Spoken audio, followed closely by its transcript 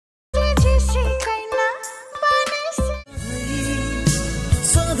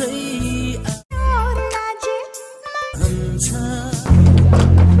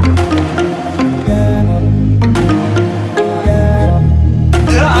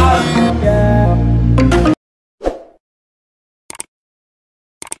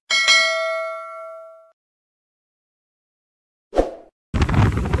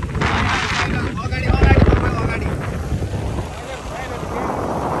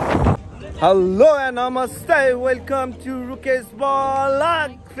Hello and नमस्ते welcome to Rukesh vlog.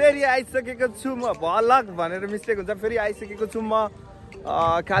 फेरि आइसकेको छु म भ्लग भनेर मिस्टेक हुन्छ। फेरि आइसकेको छु म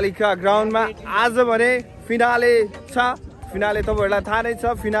कालिका ग्राउन्डमा। आज भने फिनाले छ। फिनाले तपाईहरुलाई थाहा नै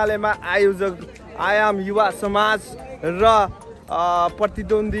छ। फिनालेमा आयोजक आयाम युवा समाज र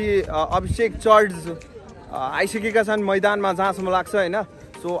प्रतिद्वन्दी अभिषेक चर्च आइसकेका छन् मैदानमा जहाँसम्म लाग्छ हैन।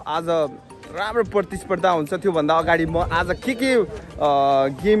 सो आज राम्रो प्रतिस्पर्धा हुन्छ। त्यो भन्दा अगाडि म आज के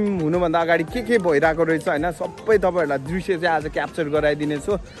गेम हुनुभन्दा अगाडि के भइरहेको रहेछ हैन सबै तपाईहरुलाई दृश्य चाहिँ आज क्याप्चर गराइदिने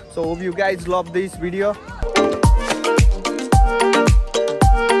छु। So hope you guys love this video.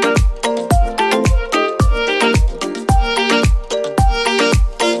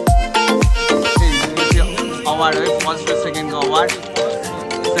 Award है फर्स्ट र सेकेन्डको अवार्ड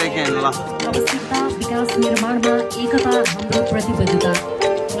सेकेन्ड ल विकास निर्माणमा एकता हाम्रो प्रतिबद्धता।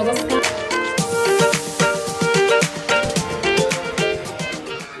 नमस्कार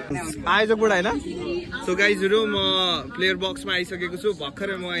आयोजक बुढा हैन। सो गाइजहरु म प्लेयर बक्समा आइसकेको छु।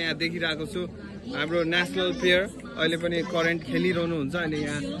 भर्खरै म यहाँ देखिरहेको छु हाम्रो नेसनल प्लेयर अहिले पनि करेन्ट खेलिरहनु हुन्छ। अनि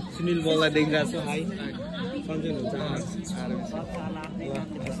यहाँ सुनिल बललाई देखिरहेको छु। हाई सन्चै हुन्छ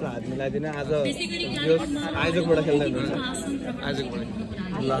यसो हात मिलाइदिनु। आज यो आयोजकबाट खेल्दै हुनुहुन्छ आयोजकबाट।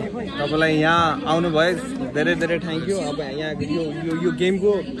 ल तपाईलाई यहाँ आउनु भयो धेरै धेरै थ्याङ्क यू। अब यहाँ यो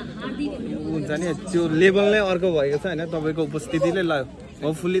गेमको हुन्छ नि त्यो लेभल नै अर्को भएको छ हैन तपाईको उपस्थितिले। ल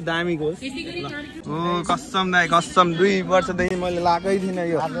होपफुल्ली दामीको होस्। ओ कसम दाइ कसम 2 वर्षदेखि मैले लागै थिइनँ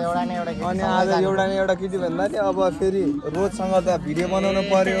यो। अनि आज एउटा न एउटा केटी भन्दा नि अब फेरि रोजसँग त भिडियो बनाउनु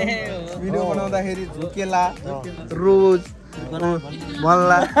पर्यो। भिडियो बनाउँदाखेरि झुकेला रोज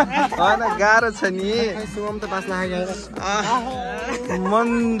भन्ला हैन गाह्रो छ नि। सुमम त बास्ना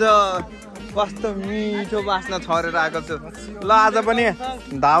मन्द कस्तो मिठो बास्ना छरेर आएको छु। ल आज पनि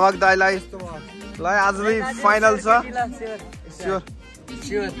धावक दाइलाई ल आज फाइनल छ।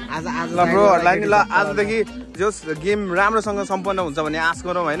 आज ब्रोहरुलाई नि ल आजदेखि जोस गेम राम्रोसँग सम्पन्न हुन्छ भन्ने आश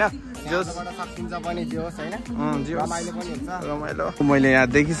गरौँ हैन। जोस रमाइलो। मैले यहाँ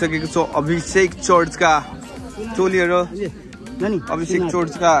देखिसकेको छु अभिषेक चर्चका टोलीहरू। अभिषेक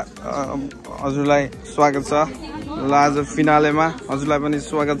चर्चका हजुरलाई स्वागत छ। ल आज फिनालेमा हजुरलाई पनि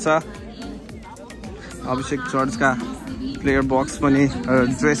स्वागत छ। अभिषेक चर्चका प्लेयर बक्स पनि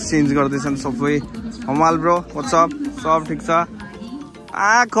ड्रेस चेन्ज गर्दैछन् सबै। हमाल ब्रो व्हाट्सअप सब ठिक छ।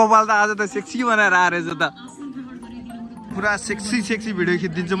 कपाल त आज त सेक्सी बनाएर आएछ त। पुरा सेक्सी भिडियो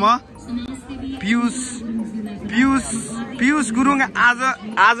खिचिदिन्छु म। पियुष गुरुङ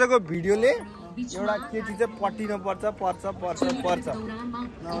आजको भिडियोले एउटा केटी चाहिँ पट्टिनु पर्छ।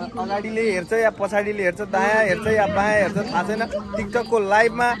 अगाडिले हेर्छ या पछाडिले हेर्छ, दायाँ हेर्छ या बायाँ हेर्छ थाहा छैन। टिकटकको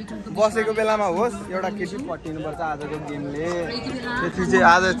लाइभमा बसेको बेलामा होस् एउटा केटी पट्टिनुपर्छ आजको गेमले। त्यति चाहिँ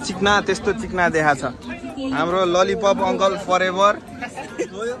आज त्यस्तो चिक्ना देखाएको छ हाम्रो ललिपप अङ्कल फरएभर।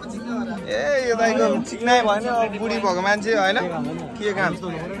 ए यो दाइको चिक्नै भएन बुढी भएको मान्छे होइन के काम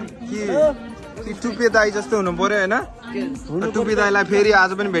कि टुपे दाई जस्तो हुनु पर्यो होइन। टुपे दाईलाई फेरि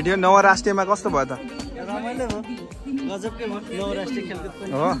आज पनि भेट्यो नवराष्ट्रियमा। कस्तो भयो त?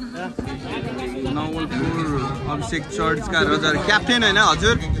 हो नवलपुर अभिषेक चर्चका रजर क्याप्टेन होइन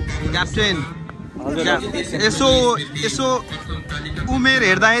हजुर क्याप्टेन। यसो उमेर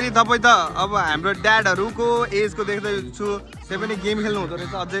हेर्दाखेरि तपाईँ त अब हाम्रो ड्याडहरूको एजको देख्दैछु। त्यही पनि गेम खेल्नु हुँदो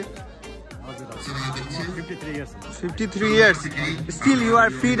रहेछ अझै। 53 years. Still you are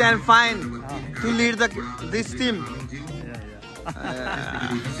fit and fine to lead this team.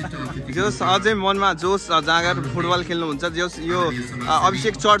 जोस अझै मनमा जोस जाँगर फुटबल खेल्नुहुन्छ। जोस यो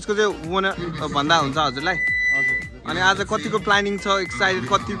अभिषेक चर्चको चाहिँ ओनर भन्दा हुन्छ हजुरलाई। अनि आज कतिको प्लानिङ छ एक्साइटेड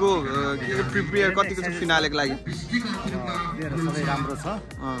कतिको के प्रिपेयर कतिको छ फिनालेको लागि? सबै राम्रो छ।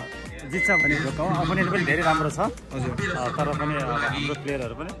 जित्छ भने अपोनेन्ट पनि धेरै राम्रो छ हजुर। तर पनि हाम्रो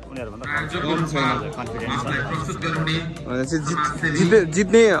प्लेयरहरु पनि उनीहरुभन्दा कन्फिडेन्स छ।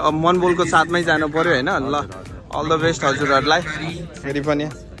 जित्ने मनबोलको साथमै जानु पर्यो हैन। ल अल द बेस्ट हजुरहरुलाई फेरि पनि।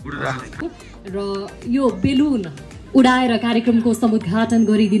 र यो बेलुन उडाएर कार्यक्रमको समुद्घाटन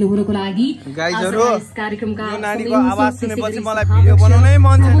गरिदिनु हुनको लागि गाइजहरु कार्यक्रमका यो नानीको आवाज सुनेपछि मलाई भिडियो बनाउनै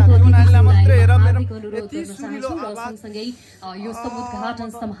मन छैन। यो नानीलाई मात्र हेर मेरो यति सुनिलो आवाज सँगै यो समुद्घाटन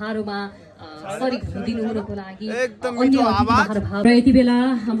समारोहमा सरिक हुदिनु हुनको लागि एकदम मिठो आवाज। र यति बेला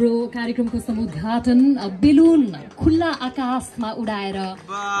हाम्रो कार्यक्रमको समुद्घाटन बेलुन खुल्ला आकाशमा उडाएर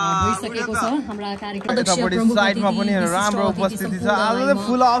भइसकेको छ। हाम्रो कार्यक्रम साइडमा पनि राम्रो उपस्थिति छ। आज त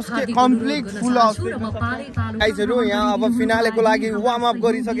फुल हाउस के कम्प्लिट फुल हाउस। गाइजहरु यहाँ अब फिनालेको लागि वार्म अप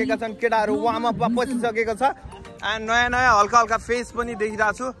गरिसकेका छन् केटाहरु। वार्म अपमा पसिसकेको छ। एन्ड नयाँ हल्का हल्का फेस पनि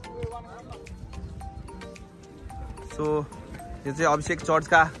देखिरहेको छु। सो यो चाहिँ अभिषेक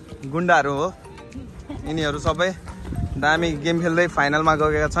चर्चका गुण्डाहरू हो। यिनीहरू सबै दामी गेम खेल्दै फाइनलमा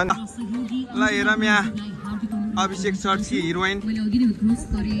गएका छन्। ल हेरौँ यहाँ अभिषेक चर्च की हिरोइन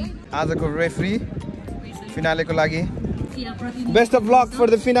आजको रेफरी फिनालेको लागि best of lock for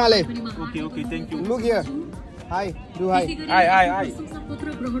the finale Okay, thank you. Look here high do high Hi.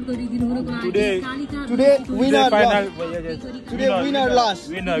 Today winner Final. Today winner loss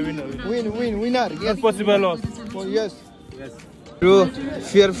Winner. Yes Possible loss. Yes row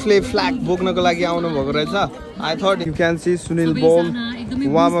fair play flag बोक्नको लागि आउनु भएको रहेछ I thought you can C Sunil ball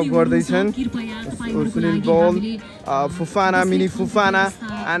warm up गर्दैछन् सुनिल बल फुफाना mini फुफाना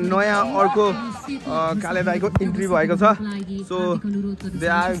and नयाँ अर्को काले दाईको entry भएको छ सो दे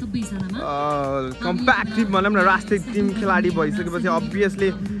आर कम्प्याक्टिभ भनौँ न राष्ट्रिय टिम खेलाडी भइसकेपछि अभियसली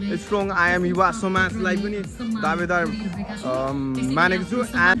स्ट्रङ आयाम युवा समाजलाई पनि दावेदार मानेको छु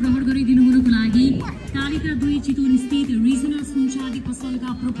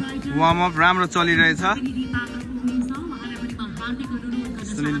वार्म अप राम्रो चलिरहेछ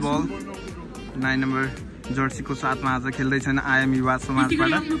सुनिल बल 9 नम्बर जर्सीको साथमा आज खेल्दैछन् आयाम युवा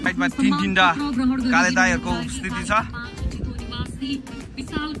समाजबाट साइडमा तीनटा काले दाईहरूको उपस्थिति छ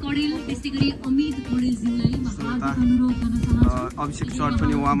अभिषेक चर्च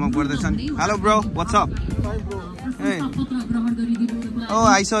पनि वार्म अप गर्दैछन् hello bro what's up oh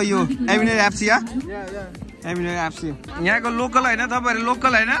I saw you avenue FC avenue FC यहाँको लोकल हैन तपाईहरु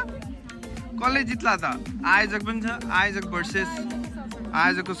लोकल हैन कसले जित्ला त आयोजक पनि छ आयोजक भर्सेस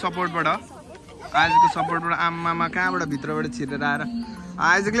आयोजकको सपोर्टबाट आमामा कहाँबाट भित्रबाट छिरेर आएर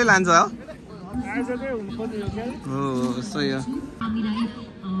आयोजकले लान्छ हो सही हो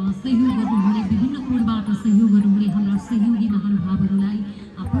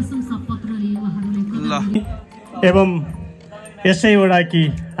ल एवं यसैवटा कि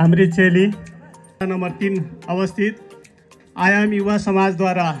हाम्री चेली नम्बर 3 अवस्थित आयाम युवा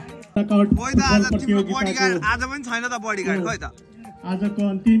समाजद्वारा आज पनि छैन त बडीगार्ड खै त आजको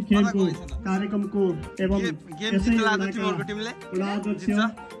अन्तिम खेलको कार्यक्रमको एवं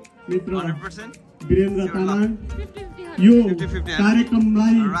मित्र वीरेन्द्र तामाङ यो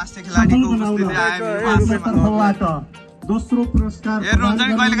कार्यक्रमलाई सफल बनाउन दोस्रो पुरस्कार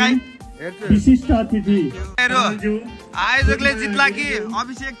विशिष्ट अतिथि आयोजकले जित्ला कि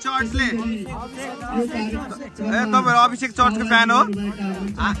अभिषेक चर्चले तपाईहरु अभिषेक चर्चको फ्यान हो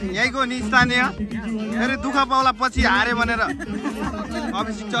यहीँको नि स्थानीय अरे दुःख पाउला पछि हारे भनेर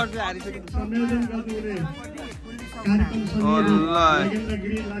अभिषेक चर्चले हारिसक्यो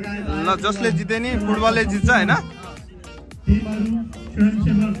ल जसले जिते नि फुटबलले जित्छ हैन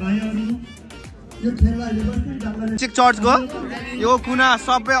अभिषेक चर्चको यो कुना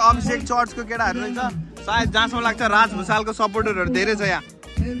सबै अभिषेक चर्चको केटाहरू रहेछ सायद जहाँसम्म लाग्छ राज भुषालको सपोर्टरहरू धेरै छ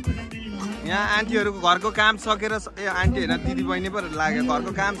यहाँ आन्टीहरूको घरको काम सकेर आन्टी होइन दिदी बहिनी पो लाग्यो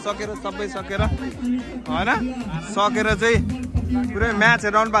घरको काम सकेर सबै सकेर होइन सकेर चाहिँ पुरै म्याच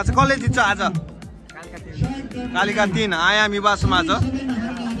हेरेर आउनु भएको छ कसले जित्छ आज कालिका 3 आयाम युवा समाज हो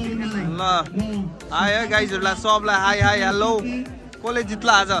ल आयो गाइजहरूलाई सबलाई हाई हेलो कसले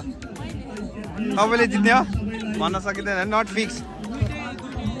जित्ला आज सबैले जित्ने हो भन्न सकिँदैन नट फिक्स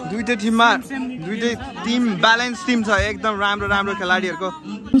दुईटै टिम ब्यालेन्स टिम छ एकदम राम्रो खेलाडीहरूको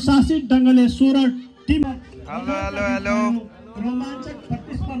सुशासित ढंगले 16 टिम हेलो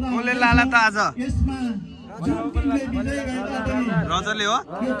कसले लाला त आज रजरले हो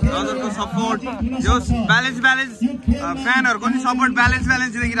रजरको सपोर्ट जो ब्यालेन्स फ्यानहरूको नि सपोर्ट ब्यालेन्स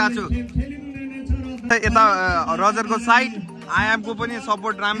देखिरहेको छु यता रजरको साइड आयामको पनि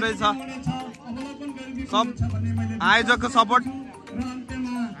सपोर्ट राम्रै छ सब आयोजकको सपोर्ट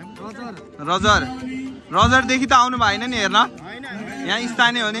रजरदेखि त आउनु भएन नि हेर्न यहाँ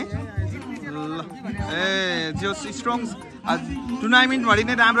स्थानीय हो नि ए जो स्ट्रङ टुर्नामेन्टभरि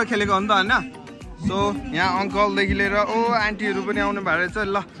नै राम्रो खेलेको हो नि त होइन सो यहाँ अङ्कलदेखि लिएर आन्टीहरू पनि आउनु भएको रहेछ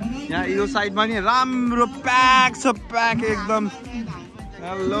ल यहाँ यो साइडमा नि राम्रो प्याक छ एकदम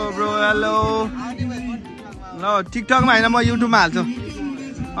हेलो ब्रो हेलो ल टिकटकमा होइन म युट्युबमा हाल्छु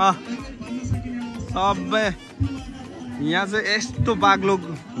सबै यहाँ चाहिँ यस्तो बाक्लो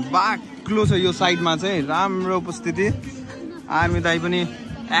छ यो साइडमा चाहिँ राम्रो उपस्थिति आर्मी दाई पनि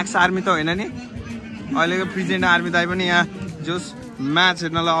एक्स आर्मी त होइन नि अहिलेको प्रेजेन्ट आर्मी दाई पनि यहाँ जोस म्याच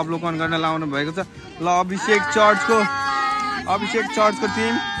हेर्नलाई अवलोकन गर्न लाउनु भएको छ ल अभिषेक चर्चको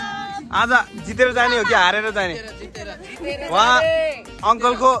टिम आज जितेर जाने हो कि हारेर जाने उहाँ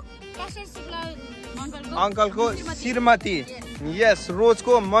अङ्कलको श्रीमती यस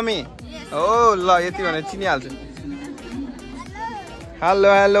रोजको मम्मी हो ल यति भनेर चिनिहाल्छु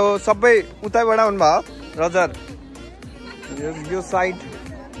हेलो सबै उतैबाट आउनुभयो रजर यो साइड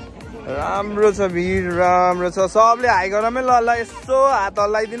राम्रो छ भिड राम्रो छ सबले हाई गरमै ल यसो हात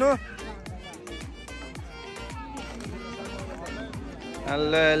हल्लाइदिनु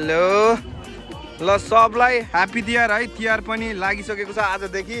हेलो ल सबलाई ह्याप्पी तिहार है। तिहार पनि लागिसकेको छ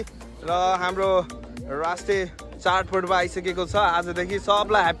आजदेखि र हाम्रो राष्ट्रिय चाडपर्व आइसकेको छ आजदेखि।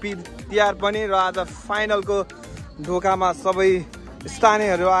 सबलाई ह्याप्पी तिहार पनि। र आज फाइनलको ढोकामा सबै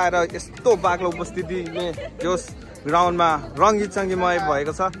स्थानीयहरू आएर यस्तो बाक्लो उपस्थितिले जोस ग्राउन्डमा रङ्गी चङ्गीमय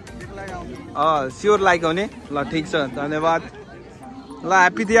भएको छ। स्योर लाइक हो नि। ल ठिक छ, धन्यवाद। ल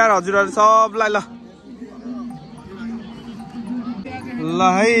ह्याप्पी तिहार हजुरहरू सबलाई। ल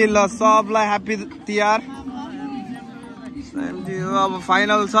है ल सबलाई ह्याप्पी तिहार। अब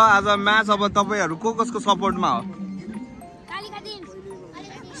फाइनल छ आज म्याच। अब तपाईँहरू कसको सपोर्टमा हो?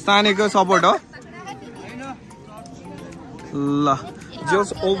 स्थानीयको सपोर्ट हो। ल जोस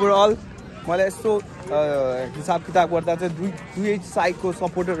ओभरअल मलाई यस्तो हिसाब किताब गर्दा चाहिँ दुई साइडको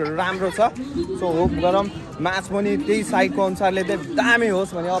सपोर्टरहरू राम्रो छ। सो होप गरौँ म्याच पनि त्यही साइडको अनुसारले चाहिँ दामी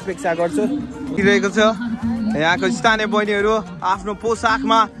होस् भन्ने अपेक्षा गर्छु। दिइरहेको छ यहाँको स्थानीय बहिनीहरू आफ्नो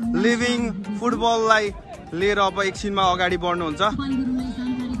पोसाकमा लिभिङ फुटबललाई लिएर अब एकछिनमा अगाडि बढ्नुहुन्छ।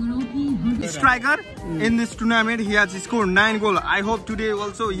 striker in this tournament. He has scored 9 goals. I hope today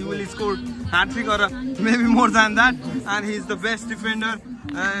also he will score hat-trick or maybe more than that. And he is the best defender.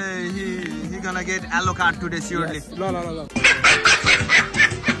 He gonna get yellow card today surely. Yes. No.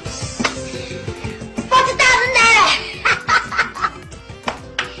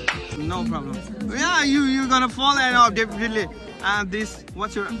 No problem. Yeah, you gonna fall and off definitely. And this,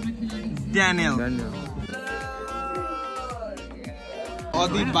 what's your Daniel.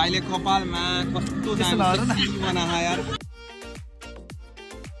 Adit भाइले कपालमा कस्तो दामी बनाहा यार।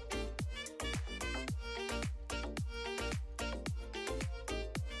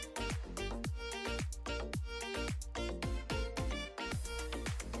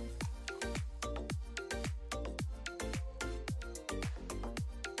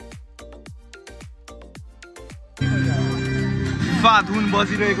 धुन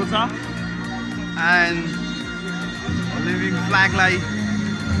बजिरहेको छ and living फ्ल्यागलाई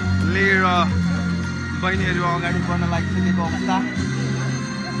लिएर बहिनीहरू अगाडि बढ्न लागिसकेको अवस्था।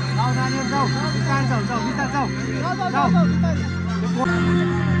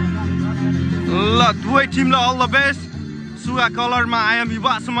 ल दुवै टिमलाई अल द बेस्ट। सुगा कलरमा आयाम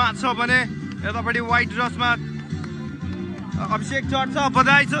युवा समाज छ भने यतापट्टि व्हाइट ड्रेसमा अभिषेक चर्च छ।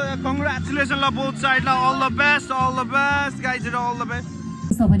 बधाई छ, कङ्ग्रेचुलेसन ल both साइडलाई। All the best guys, all the best.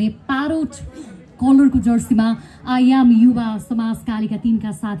 भने प्यारोट कलरको जर्सीमा आयाम युवा समाज कालिका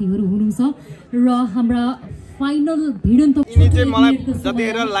टिमका साथीहरू हुनुहुन्छ र हाम्रा फाइनल भिडन्त मलाई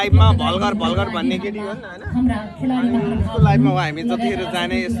जतिखेर लाइभमा भल्गर भन्ने केटी हो नि हैन, हाम्रा खेलाडी लाइभमा हामी जतिखेर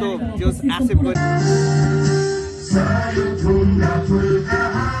जाने यस्तो जोस एक्सेप्ट गरे।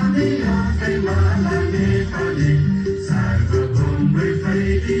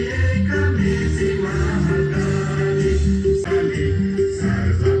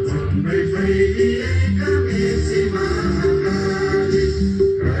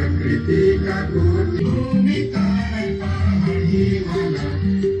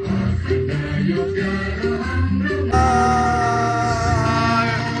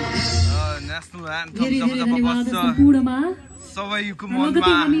 सबैको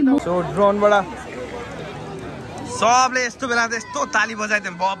मनमा सो ड्रोनबाट सबले यस्तो बेला त यस्तो ताली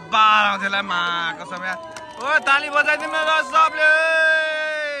बजाइदियो बब्बार आउँथ्यो मा कसम यार। ओ ताली बजाइदिनु न सबले।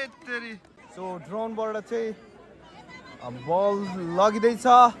 सो ड्रोनबाट चाहिँ बल लगिँदैछ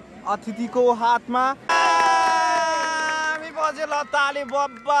अतिथिको हातमा। हामी बजे ल ताली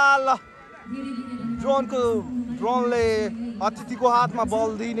बब्बाल। ड्रोनले अतिथिको हातमा बल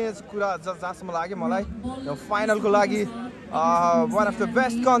दिने कुरा जहाँसम्म लाग्यो मलाई फाइनलको लागि one of the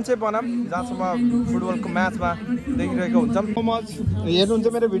best concept भनौँ जहाँसम्म फुटबलको म्याचमा देखिरहेको हुन्छौँ। सो मच हेर्नुहुन्छ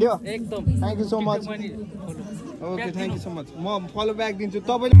मेरो भिडियो एकदम। Thank you so much. Okay thank you so much. म फलो ब्याक दिन्छु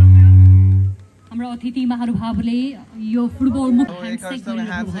तपाईँले। हाम्रो अतिथि महानुभावले यो फुटबल मुख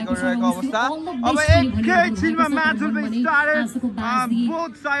ह्यान्डसेक गरिरहेको अवस्था। अब एकैछिनमा match will be started.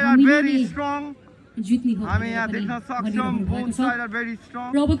 Both side are very strong. हामी यहाँ देख्न सक्छौँ both side are very strong.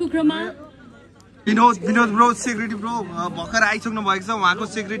 रबको क्रममा विनोद ब्रो सेक्युरिटी ब्रो भर्खर आइसक्नु भएको छ। उहाँको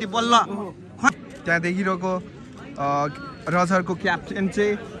सेक्युरिटी बल्ल त्यहाँ देखिरहेको रजरको क्याप्टेन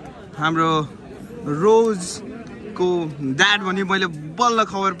चाहिँ हाम्रो रोजको ड्याड भनी मैले बल्ल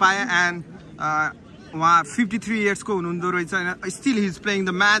खबर पाएँ। एन्ड उहाँ 53 इयर्सको हुनुहुँदो रहेछ होइन। Still he is playing the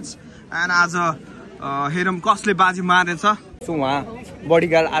match and आज हेरौँ कसले बाजी मारेछ। सो उहाँ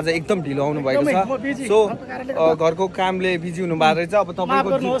बडीगार्ड आज एकदम ढिलो आउनु भएको छ। सो घरको कामले बिजी हुनु भएको रहेछ। अब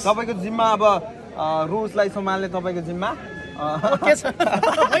तपाईँको जिम्मा अब रोजलाई सम्हाल्ने तपाईँको जिम्मा।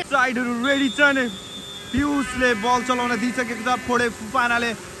 साइडहरू रेडी छ नि। पियुषले बल चलाउन दिइसकेको छ। फोडे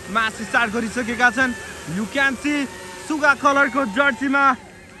फुपानाले म्याच स्टार्ट गरिसकेका छन्। यु क्यान सी सुगा कलरको जर्सीमा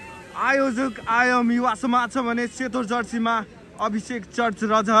आयोजक आयम युवा समाज छ भने सेतो जर्सीमा अभिषेक चर्च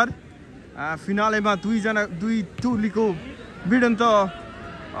रजहर। फिनालेमा दुई टोलीको भिडन्त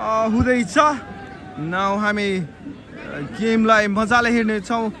हुँदैछ। नाउ हामी गेमलाई मजाले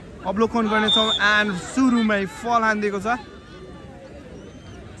हेर्नेछौँ, अवलोकन गर्नेछौँ। एन्ड सुरुमै फल हानिदिएको छ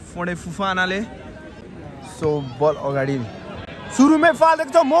फोडे फुफानाले। सो बल अगाडि सुरुमै फाल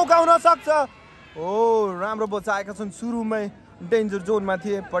दिएको छ, मौका हुन सक्छ। ओ राम्रो बचाएका छन्, सुरुमै डेन्जर जोनमा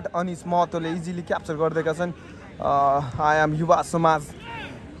थिए बट अनिस महतोले इजिली क्याप्चर गरिदिएका छन्। आयाम युवा समाज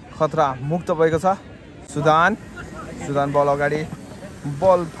खतरा मुक्त भएको छ। सुदान बल अगाडि,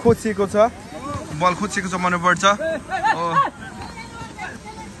 बल खोचिएको छ भन्नुपर्छ।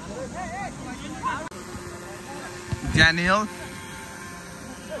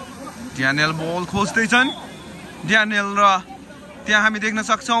 ड्यानियल बल खोज्दैछन्। ड्यानियल र त्यहाँ हामी देख्न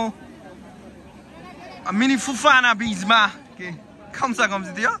सक्छौँ मिनी फुफाना बिचमा के कम्सा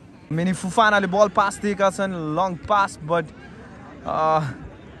थियो। मिनी फुफानाले बल पास दिएका छन्, लङ पास बट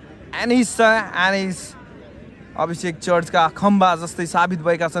एनिस अभिषेक चर्चका खम्बा जस्तै साबित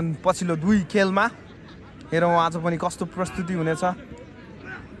भएका छन् पछिल्लो दुई खेलमा। हेरौँ आज पनि कस्तो प्रस्तुति हुनेछ।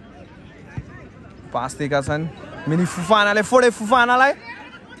 पास दिएका छन् मिनी फुफानाले फोडे फुफानालाई।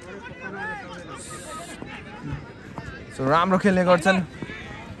 सो राम्रो खेल्ने गर्छन्।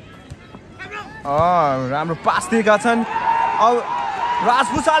 राम्रो पास दिएका छन्। अब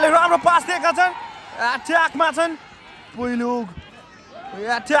राजभूषाले राम्रो पास दिएका छन्। एट्याकमा छन्, पहिलो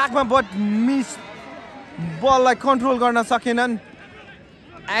एट्याकमा बट मिस, बललाई कन्ट्रोल गर्न सकेनन्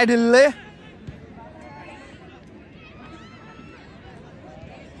एडिलले।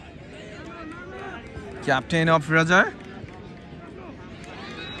 Captain of Roger.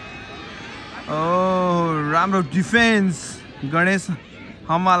 राम्रो डिफेन्स। गणेश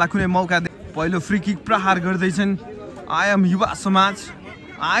हम्मालाई कुनै मौका दे। पहिलो फ्री किक प्रहार गर्दैछन् आयम युवा समाज,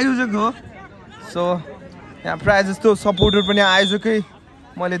 आयोजक हो। सो यहाँ प्रायः जस्तो सपोर्टर पनि आयोजकै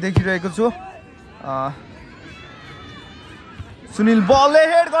मैले देखिरहेको छु। सुनिल बलले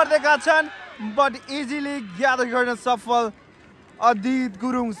हेड गरिदिएका छन् बट इजिली ग्यादर गर्न सफल अदित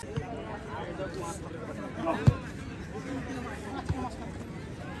गुरुङ।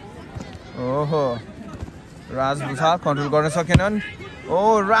 ओहो राजभूषा कन्ट्रोल गर्न सकेनन्।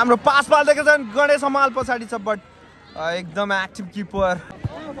 राम्रो पास पालिदिएका छन्। गणेश हमाल पछाडि छ बट एकदम एक्टिभ किपर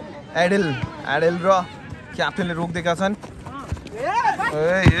एडेल र क्याप्टेनले रोकिदिएका छन्।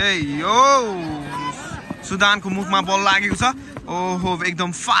 यो सुदानको मुखमा बल लागेको छ। ओहो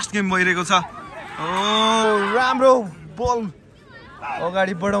एकदम फास्ट गेम भइरहेको छ। राम्रो बल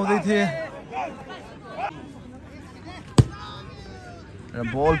अगाडि बढाउँदै थिए र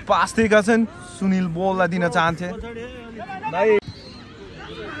बल पास दिएका छन्। सुनिल बललाई दिन चाहन्थे।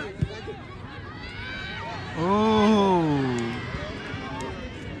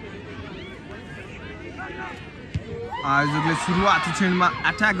 आयोजकले सुरुवाती क्षणमा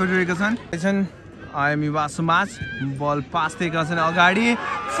अट्याक गरिरहेका छन्। आयम युवा समाज बल पास दिएका छन् अगाडि।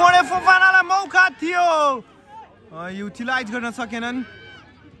 फोडे फुफानालाई मौका थियो, युटिलाइज गर्न सकेनन्।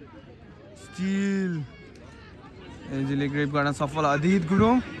 स्टिल एजिले ग्रेप गर्न सफल अदित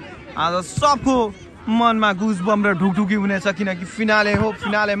गुरुङ। आज सबको मनमा गुजबम र ढुकढुकी हुनेछ किनकि फिनाले हो।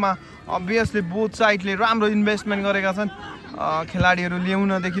 फिनालेमा अभियसली बोथ साइडले राम्रो इन्भेस्टमेन्ट गरेका छन्। खेलाडीहरू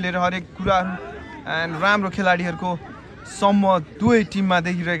ल्याउनदेखि लिएर हरेक कुराहरू एन्ड राम्रो खेलाडीहरूको समूह दुवै टिममा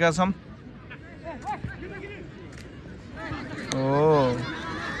देखिरहेका छौँ।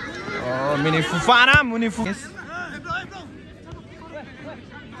 मिनी फुफाना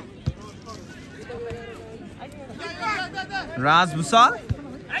राजभूषाल।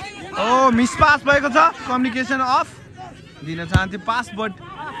 मिस पास भएको छ। कम्युनिकेसन अफ दिन चाहन्थे पास बट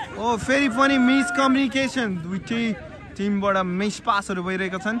फेरि पनि मिस कम्युनिकेसन। दुईटै टिमबाट मिस पासहरू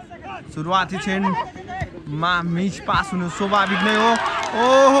भइरहेका छन्। सुरुवाती क्षणमा मिस पास हुनु स्वाभाविक नै हो।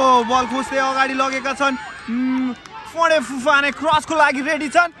 बल खोज्दै अगाडि लगेका छन्। फोडे फुफाने क्रसको लागि रेडी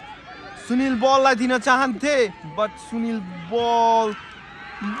छन्। सुनिल बललाई दिन चाहन्थे बट सुनिल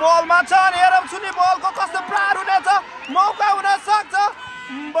बलमा छन्। हेरौँ सुनिल बलको कस्तो प्रहार हुनेछ, मौका हुन सक्छ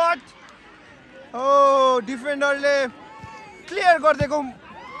बट डिफेन्डरले क्लियर गरिदिएको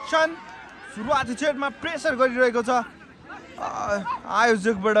छन्। सुरुवाती क्षणमा प्रेसर गरिरहेको छ,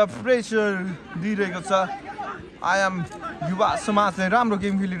 आयोजकबाट प्रेसर दिइरहेको छ। आयाम युवा समाजले राम्रो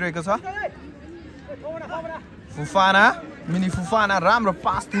गेम खेलिरहेको छ। फुफाना मिनी फुफाना राम्रो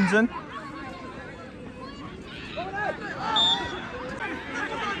पास दिन्छन्।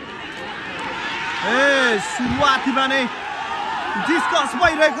 सुरुवातीमा नै डिस्कस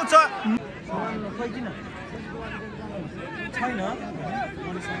भइरहेको छ।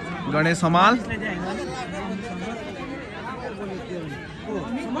 गणेश हमाल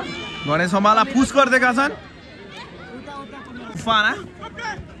गणेश हमाला पुस गर्दैका छन् फुफाना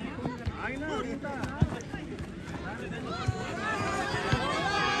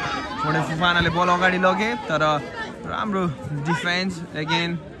थोडै फुफानाले बल अगाडि लगे तर राम्रो डिफेन्स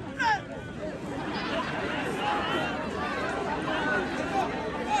अगेन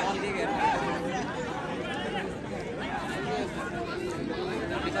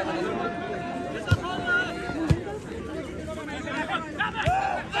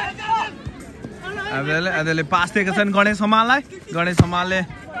अदेले पास दिएका छन् गणेश हमालले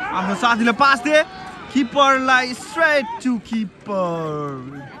आफ्नो साथीले पास दिए किपरलाई स्ट्रेट टु किपर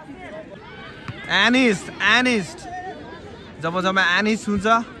एनिस्ट जब एनिस्ट हुन्छ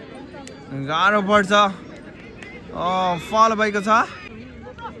गाह्रो पर्छ फल भएको छ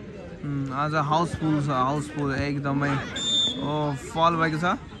आज हाउसफुल एकदमै फल भएको छ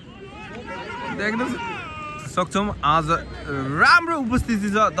देख्न सक्छौँ आज राम्रो उपस्थिति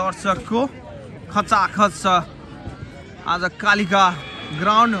छ दर्शकको खचाखच छ आज कालिका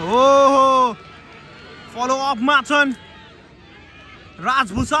ग्राउन्ड हो फलो अपमा छन्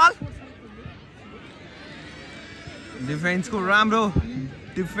राज भुसाल डिफेन्सको राम्रो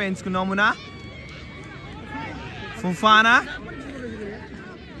डिफेन्सको नमुना फुफाना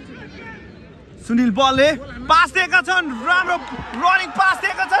सुनिल बलले पास दिएका छन् राम्रो रनिङ पास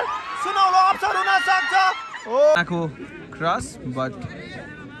दिएका छन् सुनौलो अवसर हुन सक्छ ओको क्रस बट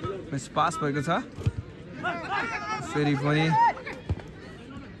मिस पास भएको छ फेरि पनि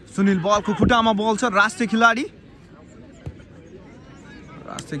सुनिल बलको खुट्टामा बल छ राष्ट्रिय खेलाडी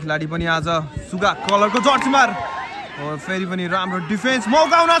पनि आज सुगा कलरको जर्सीमा फेरि पनि राम्रो डिफेन्स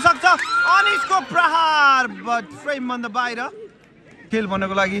मौका हुन सक्छ अनिसको प्रहार बट फ्रेम भन्दा बाहिर खेल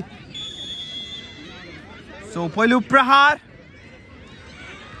भन्नको लागि सो पहिलो प्रहार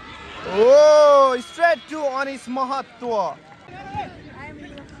स्ट्रेट टु अनिस महत्व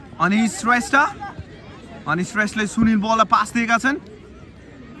अनिस श्रेष्ठले सुनिल बललाई पास दिएका छन्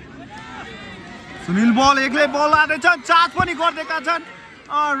सुनिल बल एक्लै बल लाँदैछन् चार्ज पनि गर्दैका छन्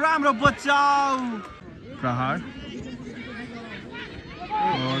राम्रो बचाउ प्रहार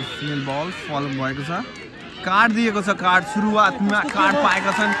सुनिल बल फल भएको छ कार्ड दिएको छ कार्ड सुरुवातमा कार्ड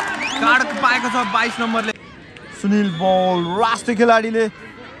पाएको छ 22 नम्बरले सुनिल बल राष्ट्रिय खेलाडीले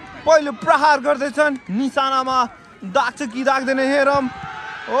पहिलो प्रहार गर्दैछन् निशानामा दाग्छ कि दाग्दैन हेरौँ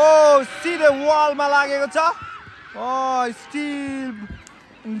सिधै वालमा लागेको छ स्टिल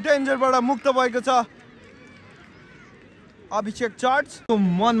डेन्जरबाट मुक्त भएको छ अभिषेक चर्च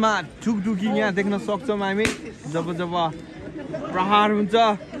मनमा ढुकढुकी यहाँ देख्न सक्छौँ हामी जब प्रहार हुन्छ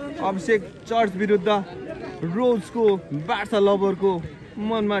अभिषेक चर्च विरुद्ध रोजको बार्सा लभरको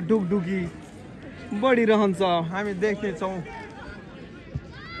मनमा ढुकढुकी बढिरहन्छ हामी देख्नेछौँ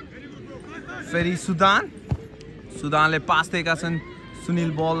फेरि सुदानले पास दिएका छन्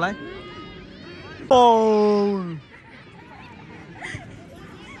सुनिल बललाई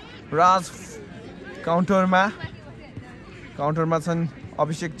राज काउन्टरमा छन्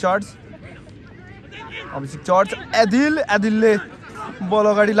अभिषेक चर्च एदिलले बल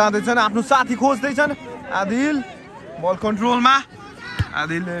अगाडि लाँदैछन् आफ्नो साथी खोज्दैछन् आदिल बल कन्ट्रोलमा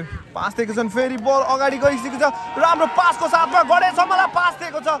आदिलले पास दिएको छन् फेरि बल अगाडि गइसकेको छ राम्रो पासको साथमा गणेशलाई पास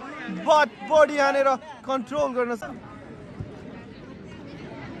दिएको छ बट बडी हानेर कन्ट्रोल गर्न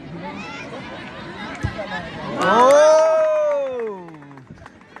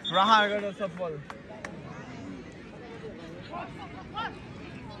प्रहार गर्न सफल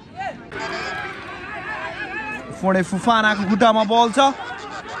फोडे फुफानाको खुट्टामा बल छ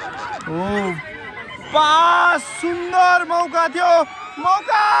पास सुन्दर मौका थियो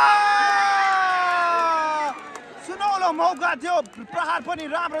सुनौलो मौका थियो प्रहार पनि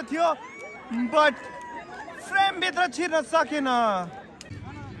राम्रो थियो बट फ्रेम भित्र छिर्न सकेन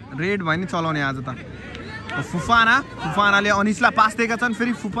रेड भयो नि चलाउने आज त फुफानाले अनिसलाई पास दिएका छन्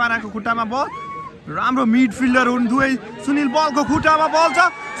फेरि फुफानाको खुट्टामा बल राम्रो मिडफिल्डर हुन् दुवै सुनिल बलको खुट्टामा बल छ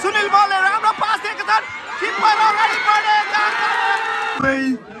सुनिल बलले राम्रो पास दिएका छन् किपर अगाडि बढेका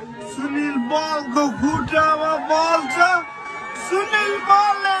सुनिल बलको खुट्टामा बल छ सुनिल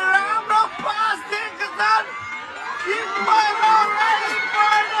बलले राम्रो पास दिएका छन् किपर अगाडि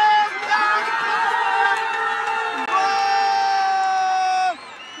बढेका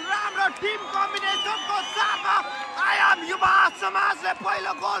राम्रो टिम कम्बिनेसनको साथमा आयाम युवा समाजले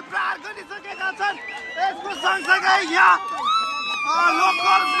पहिलो गोल प्रहार गरिसकेका छन् यसको सँगसँगै यहाँ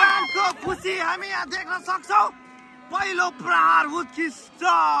लोकल ब्यान्डको खुसी हामी यहाँ देख्न सक्छौँ पहिलो प्रहार उत्कृष्ट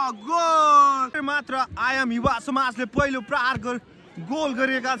गोल मात्र आयाम युवा समाजले पहिलो प्रहार गोल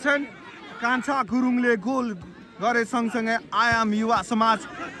गरेका छन् कान्छा गुरुङले गोल गरे सँगसँगै आयाम युवा समाज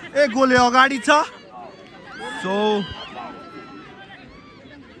एक गोलले अगाडि छ सो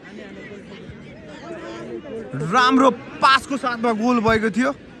राम्रो पासको साथमा गोल भएको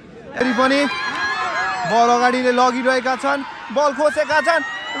थियो। फेरि पनि बल अगाडिले लगिरहेका छन्, बल खोसेका छन्,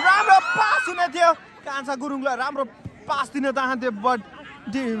 राम्रो पास हुने थियो। कान्छा गुरुङलाई राम्रो पास दिन चाहन्थे बट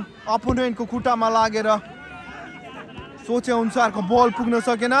अपोनेन्टको खुट्टामा लागेर सोचे अनुसारको बल पुग्न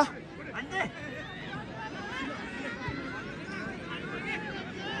सकेन।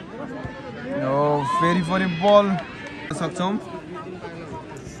 फेरि पनि बल सक्छौँ।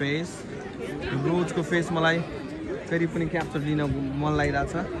 फेस रोजको फेस मलाई फेरि पनि क्याप्चर लिन मन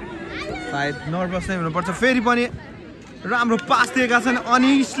लागिरहेछ, सायद नर्भस नै हुनुपर्छ। फेरि पनि राम्रो पास दिएका छन्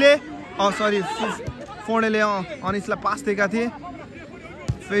अनिसले, सरी फोर्नेले अनिसलाई पास दिएका थिए।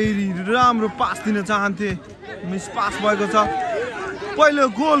 फेरि राम्रो पास दिन चाहन्थे, मिस पास भएको छ। पहिलो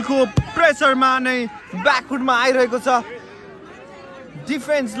गोलको प्रेसरमा नै ब्याकफुटमा आइरहेको छ,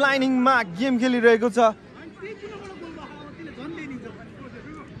 डिफेन्स लाइनिङमा गेम खेलिरहेको छ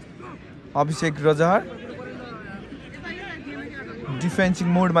अभिषेक रजहर। डिफेन्सिङ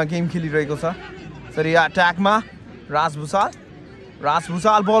मोडमा गेम खेलिरहेको छ। फेरि अट्याकमा राज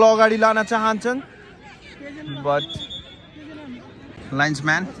भुसाल बल अगाडि लान चाहन्छन् बट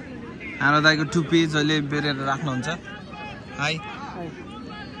लाइन्सम्यान आनदाईको टुपी जहिले बेरेर राख्नुहुन्छ। हाई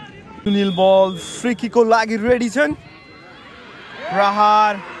सुनिल बल फ्री किकको लागि रेडी छन्।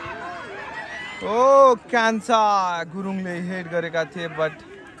 प्रहार कान्छा गुरुङले हेड गरेका थिए बट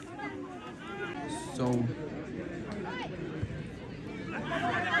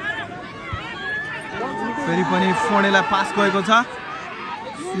फेरि पनि फोर्नेलाई पास गएको छ।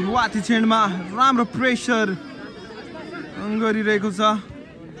 सुरुवाती क्षणमा राम्रो प्रेसर गरिरहेको छ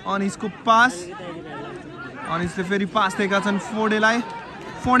अनिसको पास। अनिसले फेरि पास दिएका छन् फोर्नेलाई।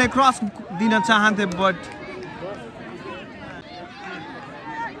 फोर्ने क्रस दिन चाहन्थे बट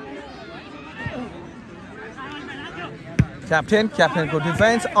क्याप्टेनको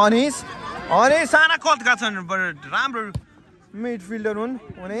डिफेन्स। अनिस साना कदका छन् बट राम्रो मिडफिल्डर हुन्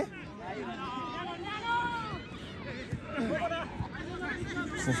उनी।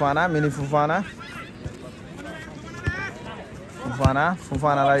 मिनी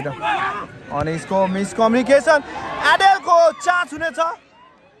फुफानालाई त अनिसको मिसकम्युनिकेसन। एडेलको चान्स हुनेछ,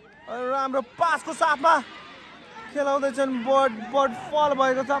 राम्रो पासको साथमा खेलाउँदैछन् बट फल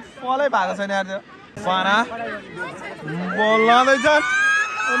भएको छ, फलै भएको छैन यार। फुफाना बल लाँदैछन्,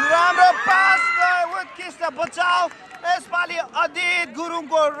 राम्रो पास विथ किसले बचाउ। यसपालि अदित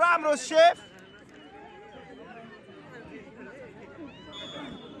गुरुङको राम्रो सेभ।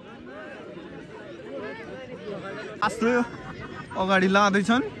 अगाडि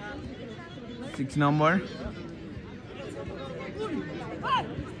लाँदैछन् 6 नम्बर।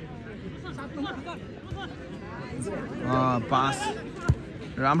 पास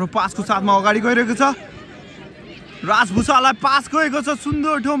राम्रो पासको साथमा अगाडि गइरहेको छ। राज भुसाललाई पास गएको छ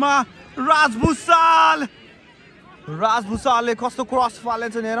सुन्दर ठाउँमा। राज भुसालले कस्तो क्रस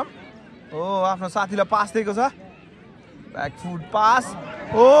फालेछ नि हेरौँ। आफ्नो साथीलाई पास दिएको छ, ब्याकफुट पास।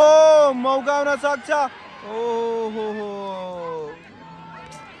 मौका हुन सक्छ।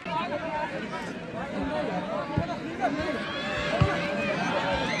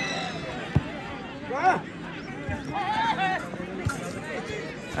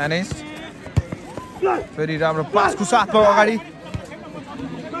 एनिस फेरि राम्रो पासको साथमा अगाडि।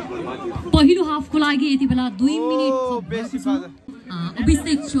 पहिलो हाफको लागि यति बेला 2 मिनेट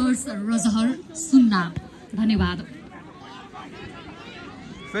अभिषेक चर्च रजहर 0। धन्यवाद।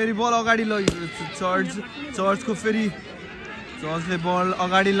 फेरि बल अगाडि लग्यो चर्चको। फेरि चर्चले बल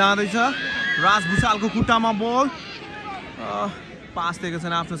अगाडि लाँदैछ। राज भुसालको खुट्टामा बल पास दिएको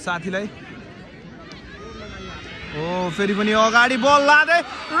छन् आफ्नो साथीलाई। फेरि पनि अगाडि बल लाँदै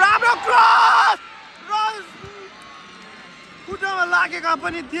राम्रो क्रस। खुट्टामा लागेका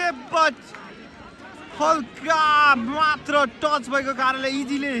पनि थिए बट हल्का मात्र टच भएको कारणले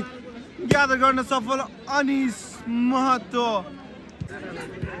इजिली ग्यादर गर्न सफल अनिस महतो।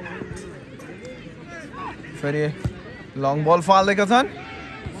 फेरि लङ बल फाल्दैका छन्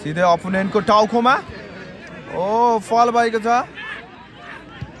सिधै अपोनेन्टको टाउकोमा। फल भएको छ।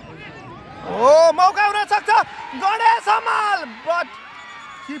 मौका हुन सक्छ। गणेश हमाल बट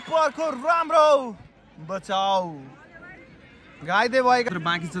किपरको राम्रो बचाउ। घाइते भएको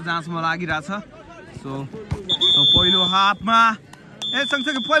बाँकी छ, जाँचमा लागिरहेछ। पहिलो हाफमा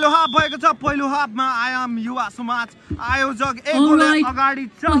सँगसँगै पहिलो हाफ भएको छ। पहिलो हाफमा आयाम युवा समाज आयोजक अगाडि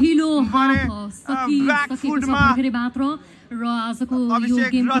छ। ब्याकफुटमा र आजको यो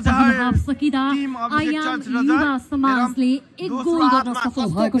गेमको पहिलो हाफ सकिँदा आयाम युवा समाजले 1 गोल गर्न सफल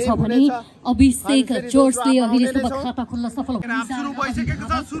भएको छ भने अभिषेक चर्चले अहिलेसम्म खाता खोल्न सफल भइसकेको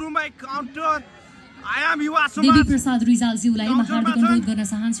छ। सुरुमै काउन्टर आयाम युवा समाज। देवी प्रसाद रिजालज्यूलाई म हार्दिक अनुरोध गर्न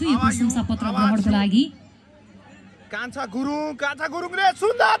चाहन्छु यो प्रशंसा पत्र ग्रहणको लागि। कान्छा गुरुङले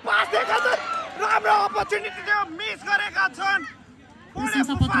सुन्दर पास दिएका छन् राम्रो अपर्च्युनिटी मिस गरेका छन्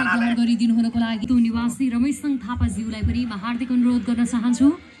प्रशंसापत्र ग्रहण गरिदिनु हुनको लागि त्यो निवासी रमेशसँग थापाज्यूलाई पनि म हार्दिक अनुरोध गर्न चाहन्छु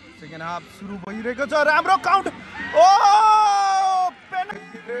सेकेन्ड हाफ सुरु भइरहेको छ राम्रो काउन्ट ओ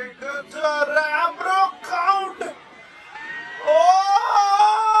पेनल्टी छ राम्रो काउन्ट ओ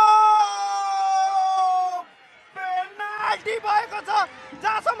पेनल्टी भएको छ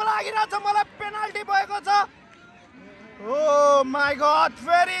जहाँसम्म लागिरहेछ मलाई पेनल्टी भएको छ ओ माय गॉड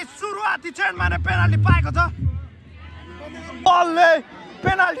फेरि सुरुवाती क्षणमा नै पेनल्टी पाएको छ बलले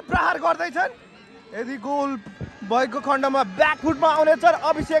पेनल्टी प्रहार गर्दैछन् यदि गोल भएको खण्डमा ब्याकफुटमा आउनेछ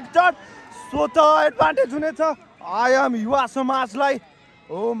अभिषेक चर्च स्वतः एडभान्टेज हुनेछ आयाम युवा समाजलाई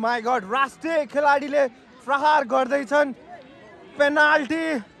ओ माय गॉड राष्ट्रिय खेलाडीले प्रहार गर्दैछन् पेनल्टी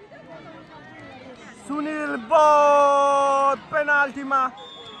सुनिल बल पेनल्टीमा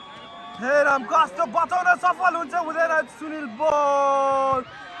हेरम कस्तो बचाउन सफल हुन्छ हुँदैन सुनिल बल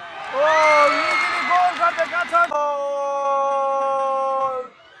ओ गोल गर्दैका छन्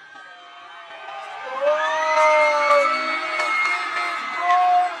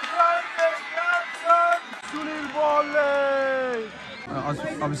सुनिल बलले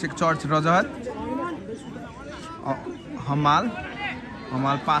अभिषेक चर्च रजहत हमाल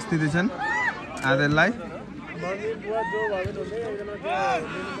पास दिँदैछन् आदेललाई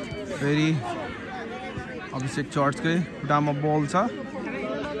फेरि अभिषेक चर्चकै खुट्टामा बल छ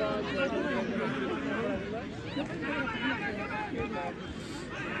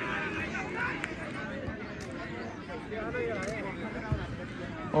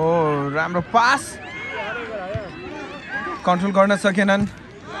ओ राम्रो पास कन्ट्रोल गर्न सकेनन्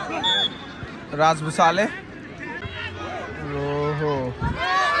राजभूषाले ओहो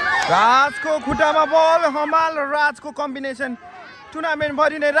राजको खुट्टामा बल हमाल र राजको कम्बिनेसन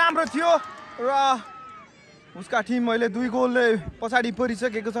टुर्नामेन्टभरि नै राम्रो थियो र उसका टिम अहिले 2 गोलले पछाडि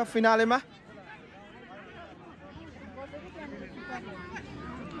परिसकेको छ फिनालेमा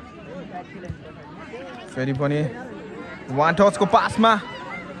फेरि पनि वान टचको पासमा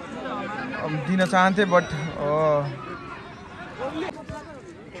दिन चाहन्थे बट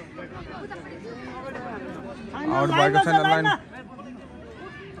आउट भएको छैन लाइन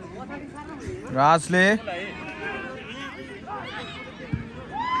राजले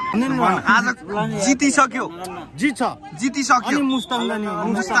आज जितिसक्यो जितिसक्यो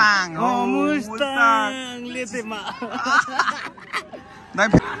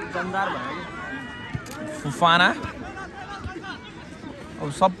फुफाना अब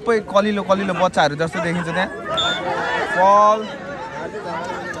सबै कलिलो बच्चाहरू जस्तो देखिन्छ त्यहाँ फल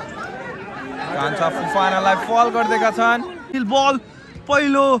कान्छा फुफानालाई फल गर्दैका छन् बल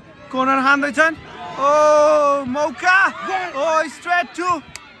पहिलो कर्नर हान्दैछन् ओ मौका ओ स्ट्रेट टु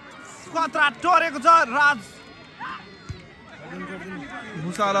खतरा टरेको छ राज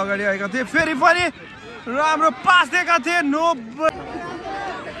भुसाल अगाडि आएका थिए फेरि पनि राम्रो पास दिएका थिए नो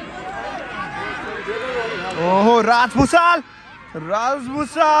ओहो राज भुसाल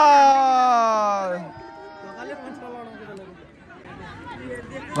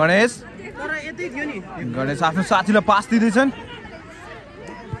गणेश आफ्नो साथीलाई पास दिँदैछन्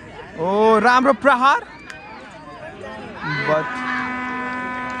ओ राम्रो प्रहार बट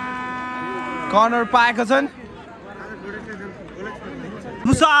कर्नर पाएका छन्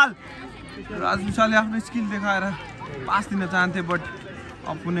राज भुसालले आफ्नो स्किल देखाएर पास दिन चाहन्थे बट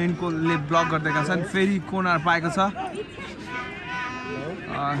अपोनेन्टकोले ब्लक गरिदिएका छन् फेरि कर्नर पाएको छ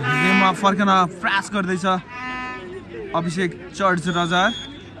गेममा फर्कन प्रयास गर्दैछ अभिषेक चर्च रजार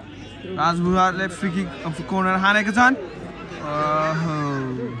राजभुवाले फ्री किक कर्नर हानेका छन्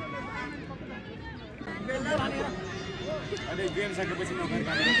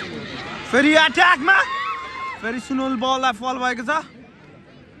फेरि अट्याकमा फेरि सुनिल बललाई फल भएको छ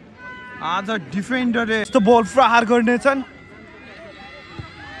आज डिफेन्डरले यस्तो बल प्रहार गर्नेछन्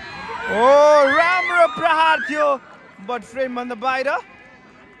ओ राम्रो प्रहार थियो बट फ्रेम भन्दा बाहिर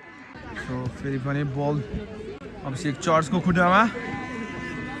सो फेरि पनि बल अभिषेक चर्चको खुट्टामा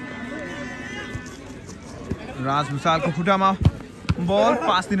राज भुसालको खुट्टामा बल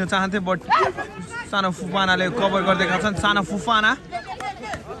पास दिन चाहन्थे बट सानो फुफानाले कभर गरिदिएका छन् सानो फुफाना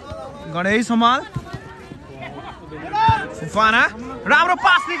गणेश हमाल फुफाना राम्रो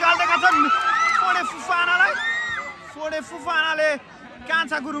पास निकाल्दैका छन् फोडे फुफानाले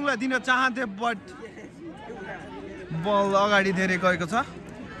कान्छा गुरुङलाई दिन चाहन्थे बट बल अगाडि धेरै गएको छ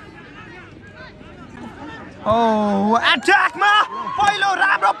ओ अट्याकमा पहिलो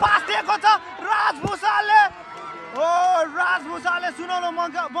राम्रो पास दिएको छ राज भुसालले सुनौलो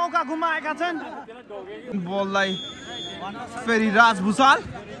मौका गुमाएका छन् बललाई फेरि राज भुसाल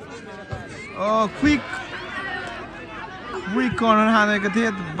क्विक Weak corner हानेको थिए,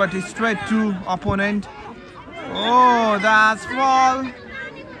 but straight to opponent. Oh, that's fall.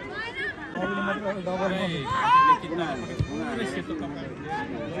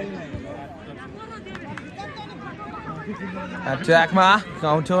 Attack ma,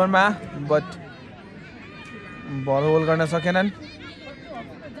 counter ma, but ball hold गर्न सकेनन्.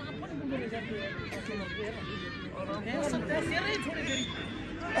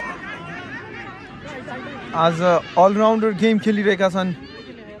 आज अलराउन्डर गेम खेलिरहेका छन्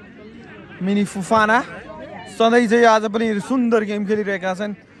मिनी फुफाना. सधैँ चाहिँ आज पनि सुन्दर गेम खेलिरहेका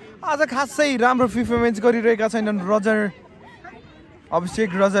छन्. आज खासै राम्रो परफर्मेन्स गरिरहेका छैनन् अभिषेक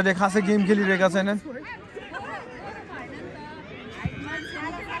रजरले खासै गेम खेलिरहेका छैनन्.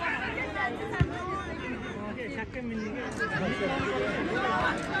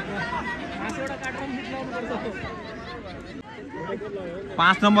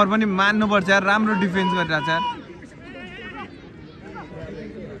 पाँच नम्बर पनि मान्नुपर्छ यार, राम्रो डिफेन्स गरिरहेछ यार.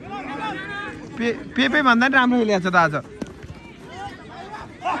 पेपे भन्दा नि राम्रो खेलिरहेछ त आज.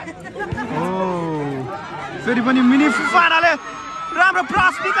 ओ फेरि पनि मिनी फुफानाले राम्रो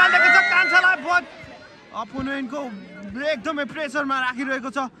क्रस निकालेको छ कान्छालाई. बट अपोनेन्टको एकदमै प्रेसरमा राखिरहेको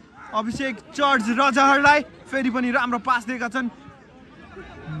छ अभिषेक चर्च रजहरलाई. फेरि पनि राम्रो पास दिएका छन्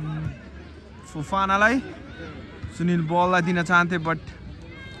फुफानालाई. सुनिल बललाई दिन चाहन्थे बट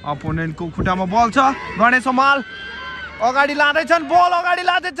अपोनेन्टको खुट्टामा बल छ. गणेश हमाल अगाडि लाँदैछन्, बल अगाडि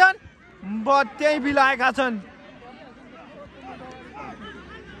लाँदैछन् बट त्यही बिलाएका छन्.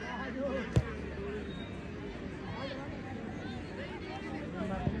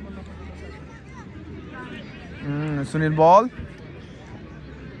 सुनिल बल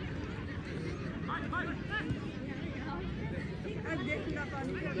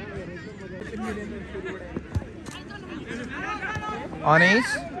अनिस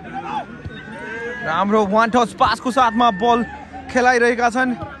राम्रो वान टच पासको साथमा बल खेलाइरहेका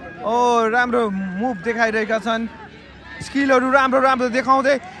छन्. ओ राम्रो मुभ देखाइरहेका छन्. स्किलहरू राम्रो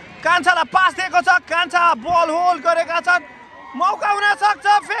देखाउँदै कान्छालाई पास दिएको छ. कान्छा बल होल्ड गरेका छन्. मौका हुन सक्छ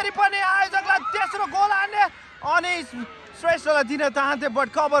फेरि पनि आयोजकलाई तेस्रो गोल हान्ने. अनिस श्रेष्ठलाई दिन चाहन्थे बट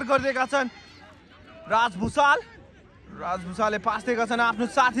कभर गरिदिएका छन् राजभूषालले पास दिएका छन् आफ्नो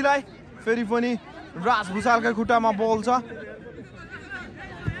साथीलाई. फेरि पनि राजभूषालकै खुट्टामा बल छ.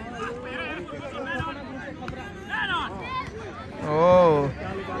 ओ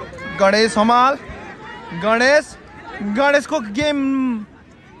गणेश हमाल गणेशको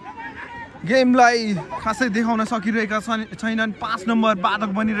गेमलाई खासै देखाउन सकिरहेका छैनन्. 5 नम्बर बाधक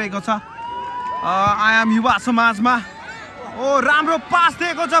बनिरहेको छ आयाम युवा समाजमा. ओ राम्रो पास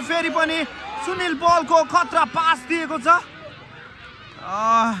दिएको छ. फेरि पनि सुनिल बलको खतरा पास दिएको छ.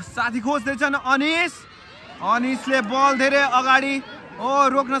 साथी खोज्दैछन् अनिसले बल धेरै अगाडि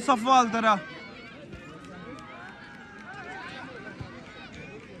रोक्न सफल. तर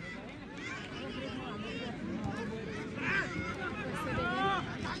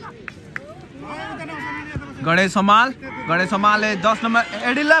गणेश हमालले 10 नम्बर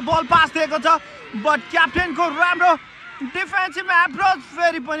एडिललाई बल पास दिएको छ बट क्याप्टेनको राम्रो डिफेन्सिभ एप्रोच.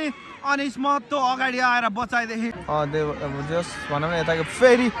 फेरि पनि अनिस महतो अगाडि आएर बचाइदेखि जस्ट भनौँ न यताको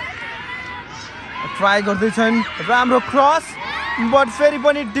फेरि ट्राई गर्दैछन्. राम्रो क्रस बट फेरि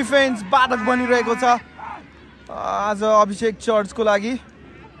पनि डिफेन्स बाधक बनिरहेको छ आज अभिषेक चर्चको लागि.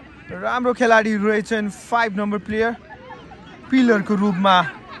 राम्रो खेलाडी रहेछन् 5 नम्बर प्लेयर पिलरको रूपमा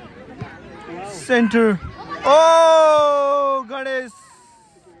सेन्टर. ओ गणेशलाई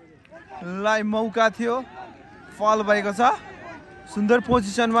मौका थियो, फल भएको छ. सुन्दर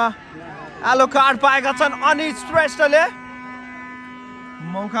पोजिसनमा आलो कार्ड पाएका छन् अनिस श्रेष्ठले.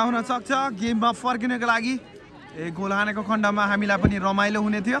 मौका हुन सक्छ गेममा फर्किनको लागि. एक गोल हानेको खण्डमा हामीलाई पनि रमाइलो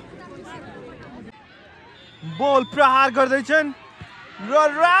हुने थियो. बल प्रहार गर्दैछन् र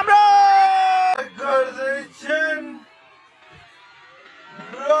राम्रो गर्दैछन्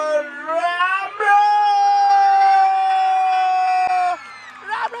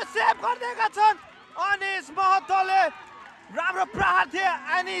राम्रो सेभ गरिदिएका छन् अनिस महतोले. राम्रो प्रहार थियो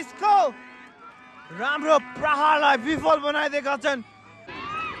अनिसको. राम्रो प्रहारलाई विफल बनाइदिएका छन्.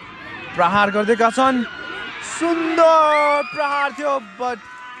 प्रहार गरिदिएका छन्. सुन्दर प्रहार थियो बट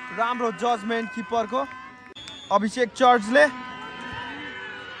राम्रो जजमेन्ट किपरको अभिषेक चर्चले.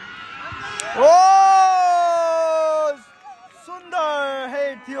 ओ सुन्दर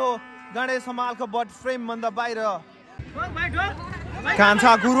हेड थियो गणेश हमालको बट फ्रेम भन्दा बाहिर.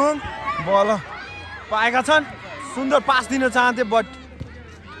 कान्छा गुरुङ बल पाएका छन्. सुन्दर पास दिन चाहन्थे बट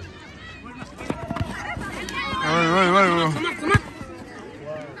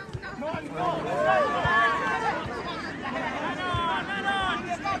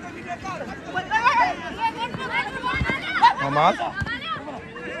समाज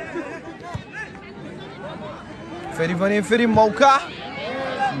फेरि मौका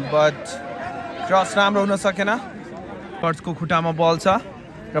बट क्रस राम्रो हुन सकेन पर्चको खुट्टामा बल छ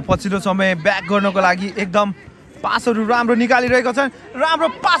र पछिल्लो समय ब्याक गर्नको लागि एकदम पासहरू राम्रो निकालिरहेका छन् राम्रो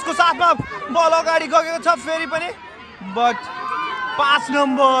पासको साथमा बल अगाडि गएको छ फेरि पनि बट 5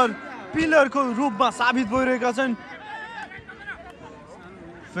 नम्बर पिलरको रूपमा साबित भइरहेका छन्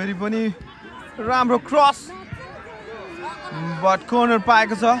फेरि पनि राम्रो क्रस बट कर्नर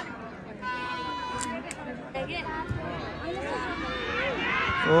पाएको छ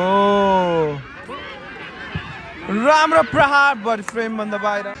ओ राम्रो प्रहार बट फ्रेम भन्दा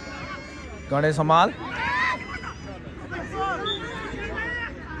बाहिर गणेश हमाल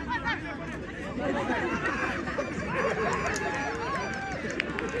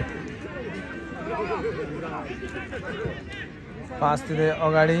पास दिँदै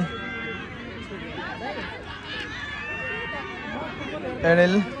अगाडि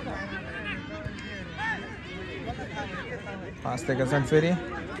एडेल पास दिएका छन् फेरि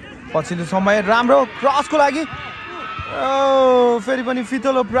पछिल्लो समय राम्रो क्रसको लागि फेरि पनि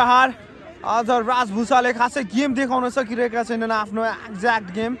फितलो प्रहार आज राज भूषाले खासै गेम देखाउन सकिरहेका छैनन् आफ्नो एक्ज्याक्ट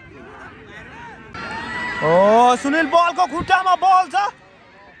गेम ओ सुनिल बलको खुट्टामा बल छ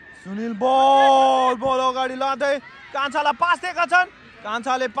सुनिल बल अगाडि लाँदै कान्छालाई पास दिएका छन्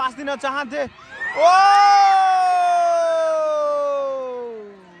कान्छाले पास दिन चाहन्थे ओ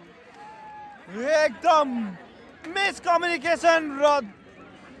एकदम मिसकम्युनिकेसन र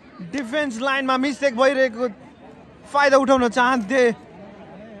डिफेन्स लाइनमा मिस्टेक भइरहेको फाइदा उठाउन चाहन्थे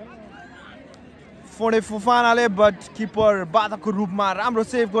फोडे फुफानाले बट किपर बाधाको रूपमा राम्रो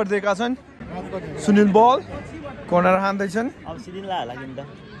सेभ गरिदिएका छन् सुनिल बल कर्नर हान्दैछन्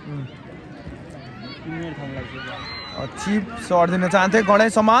चिप सर्ट दिन चाहन्थे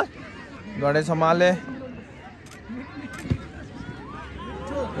गणेश समालले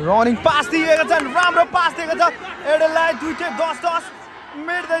रनिङ पास दिएका छन् राम्रो पास दिएका छ एडेललाई 2-10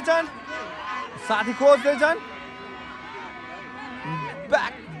 मेट्दैछन् साथी खोज्दैछन्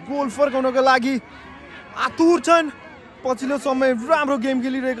ब्याक गोल फर्काउनको लागि आतुर छन् पछिल्लो समय राम्रो गेम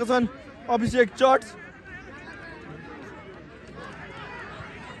खेलिरहेका छन् अभिषेक चर्च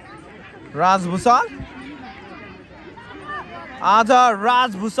राज भूषाल आज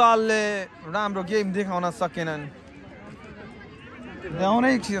राज भूषालले राम्रो गेम देखाउन सकेनन्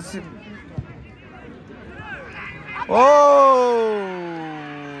ओ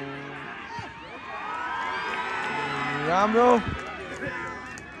राम्रो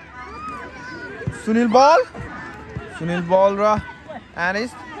सुनिल बल र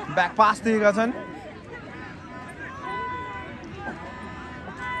एनिस ब्याक पास दिएका छन्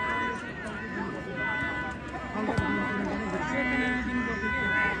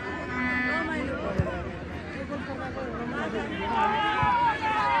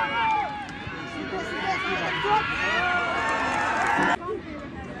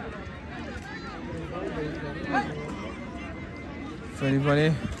फेरि पनि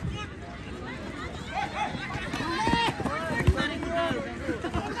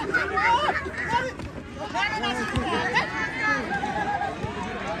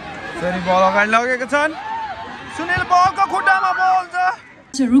बल अगाडि लगेका छन् सुनिल बलको खुट्टामा बल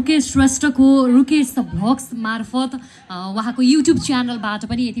छ रुकेश श्रेष्ठको रुकेश भ्लग्स मार्फत उहाँको युट्युब च्यानलबाट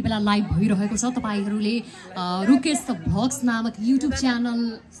पनि यति बेला लाइभ भइरहेको छ तपाईहरूले रुकेश भ्लग्स नामक युट्युब च्यानल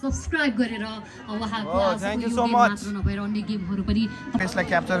सब्स्क्राइब गरेर उहाँको मात्र नभएर अन्य गेमहरू पनि यसलाई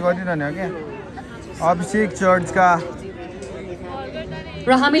क्याप्चर गरिरहने हो क्या अभिषेक चर्चका र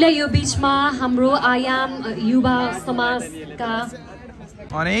हामीलाई यो बिचमा हाम्रो आयाम युवा समाजका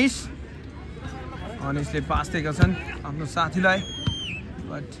अनिसले पास दिएका छन् आफ्नो साथीलाई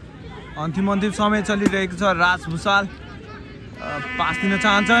बट अन्तिम समय चलिरहेको छ राज भूषाल पास दिन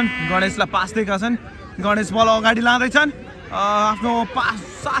चाहन्छन् गणेशलाई पास दिएका छन् गणेश बल अगाडि लाँदैछन् आफ्नो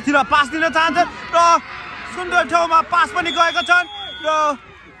साथीलाई पास दिन चाहन्छन् र सुन्दर ठाउँमा पास पनि गएका छन् र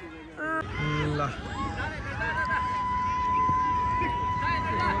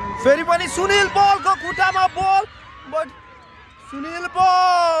फेरि पनि सुनिल बलको खुट्टामा बल बट सुनिल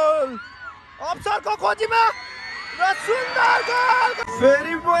बल अवसरको खोजीमा र सुन्दर गोल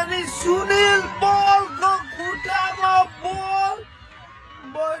फेरि पनि सुनिल बलको खुट्टामा बल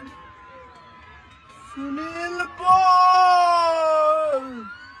बट सुनिल बल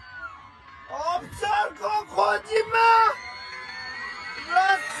अवसरको खोजीमा र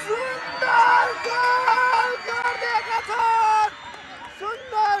सुन्दर गोल गरिदिएका छन्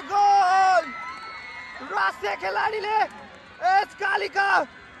सुन्दर गोल राष्ट्रिय खेलाडीले एस कालिका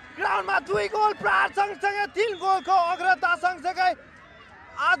ग्राउन्डमा 2 गोल प्रहार सँगसँगै 3 गोलको अग्रता सँगसँगै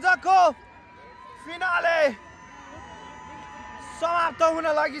आजको फिनाले समाप्त हुन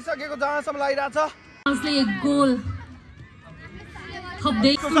लागिसकेको जहाँसम्म लागिरहेछ फ्रान्सले एक गोल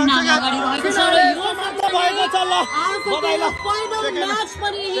थप्दै नाम अगाडि रहेको छ र यो भएको छ ल बधाई ल फाइनल म्याच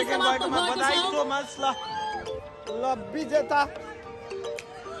पनि यही समाप्त भएको बधाई छ सो मच ल विजेता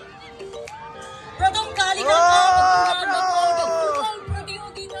प्रथम कालिका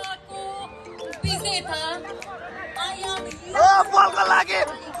प्रतियोगिताको विजेता आयाम बलको लागि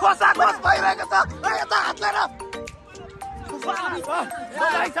खोसाखोस भइरहेको छ यता हात लिएर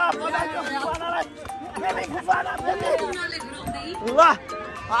बधाई छ ल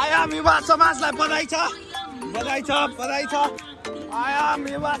आयाम युवा समाजलाई बधाई छ आयाम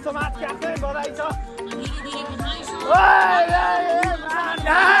युवा समाज क्याप्टेन बधाई छ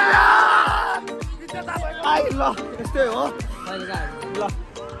ल यस्तै हो ल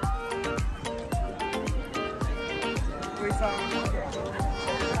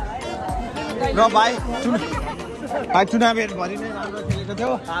र भाइ टुर्नामेन्ट भरि नै राम्रो खेलेको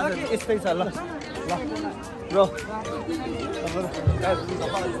थियो आज यस्तै छ ल र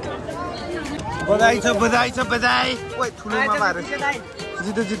बधाई छ ओइ ठुलो मामाहरु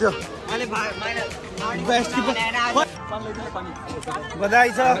जित्यो बेस्ट किपर बधाई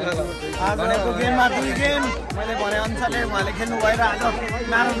छ आजको गेममा 2 गेम मैले भने अनुसारले उहाँले खेल्नु भएर आज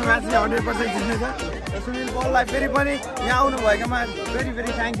म्याराथन म्याचले 100% जित्नेछ सुनिल बललाई फेरि पनि यहाँ आउनु भएकोमा भेरी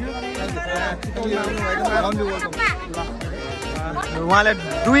भेरी थ्याङ्क यू उहाँले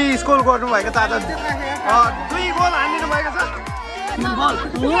 2 स्कोर गर्नुभएको छ आज 2 गोल हानिदिनु भएको छ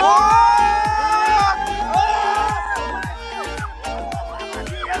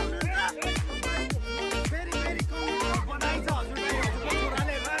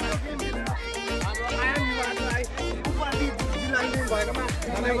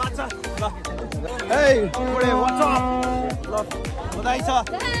बधाई छ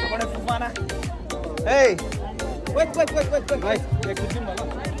बडे फुफाना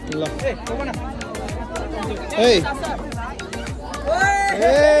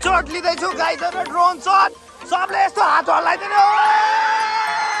शट लिँदैछु गाइज ड्रोन शट सबले यस्तो हात हल्लाइदिनु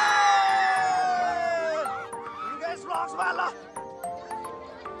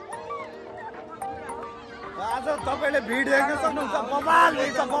आज तपाईले भिड देख्न सक्नुहुन्छ बबाल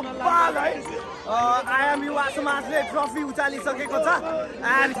है आयाम युवा समाजले ट्रफी उचालिसकेको छ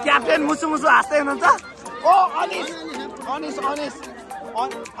एन्ड क्याप्टेन मुसु हाँस्दै हुनुहुन्छ ओ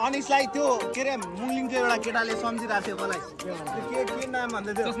अनिसलाई त्यो के अरे मुङलिङको एउटा केटाले सम्झिरहेको थियो मलाई के नाम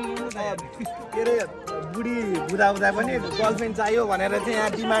भन्दै थियो के अरे बुढी बुढा पनि गर्लफ्रेन्ड चाहियो भनेर चाहिँ यहाँ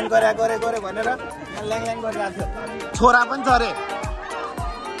डिमान्ड गरे भनेर ल्याङ गरिरहेको थियो छोरा पनि छ अरे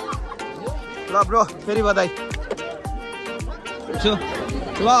ल ब्रो फेरि बधाई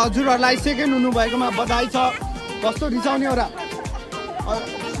ल हजुरहरूलाई सेकेन्ड हुनुभएकोमा बधाई छ कस्तो रिसाउने हो र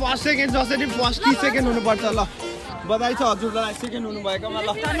फर्स्ट सेकेन्ड जसरी फर्स्ट कि सेकेन्ड हुनुपर्छ ल बधाई छ हजुरहरूलाई सेकेन्ड हुनुभएकोमा ल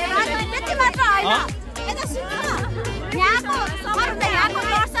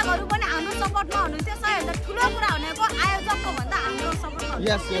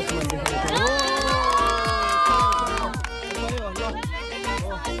यस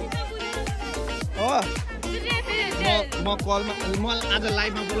म कलमा म आज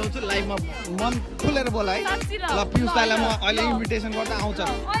लाइभमा बोलाउँछु लाइभमा मन खुलेर बोला है ल पियुष दाइलाई म अहिले इन्भिटेसन गर्दा आउँछ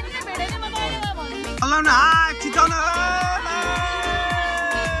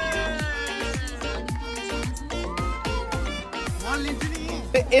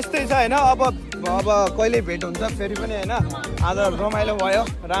यस्तै छ होइन अब कहिले भेट हुन्छ फेरि पनि होइन आज रमाइलो भयो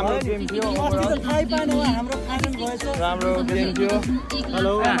राम्रो गेम थियो राम्रो गेम थियो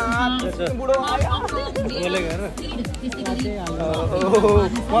हेलो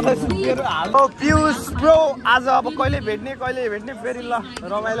पियुष ब्रो आज अब कहिले भेट्ने फेरि ल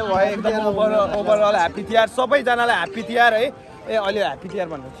रमाइलो भयो एकदम ओभरअल ह्याप्पी तिहार सबैजनालाई ह्याप्पी तिहार है ए अहिले ह्याप्पी तिहार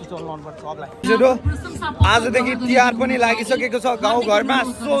भनेर चिचोल लाउनुपर्छ सबलाई आजदेखि तिहार पनि लागिसकेको छ गाउँघरमा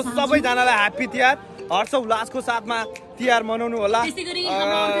सो सबैजनालाई ह्याप्पी तिहार हर्ष उल्लासको साथमा तिहार मनाउनु होला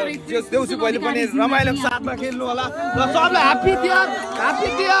देउसी भैलो पनि रमाइलोको साथमा खेल्नु होला र सबलाई ह्याप्पी तिहार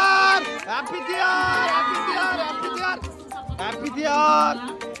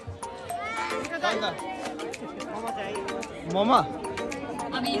मोमा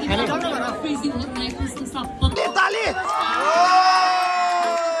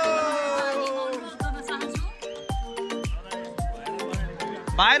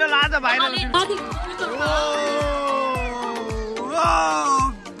भाइरल आज भाइरल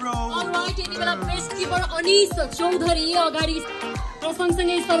अनिस चौधरी अगाडि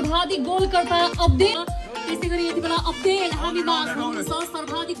सँगसँगै सर्वाधिक गोलकर्ता अपडेट त्यसै गरी यति बेला अपडेट हामीमा हुनुहुन्छ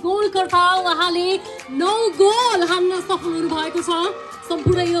सर्वाधिक गोलकर्ता उहाँले 9 गोल हान्न सफल हुनु भएको छ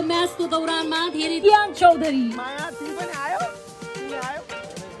सम्पूर्ण यो म्याचको दौरानमा धेरै चौधरी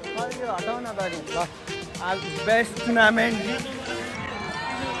हटाउन त नि ल आज best tournament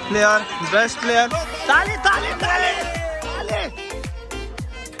player best player ताली ताली ताली ताली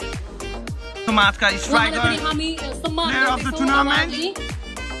समाजका striker player of the tournament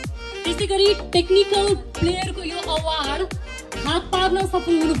त्यसै गरी टेक्निकल प्लेयरको यो अवार्ड हात पार्न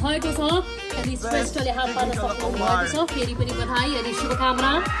सफल हुनु भएको छ अनि श्रेष्ठले हात पार्न सफल हुनु भएको छ फेरि पनि बधाई अनि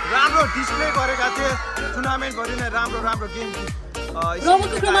शुभकामना राम्रो डिस्प्ले गरेका थिए टुर्नामेन्ट भरि नै राम्रो गेम रमको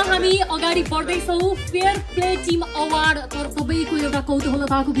क्रममा हामी अगाडि बढ्दैछौँ फेयर प्ले टिम अवार्ड तर सबैको एउटा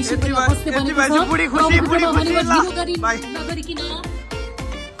कौतूहलताको विषय पनि अवश्य बनेको छ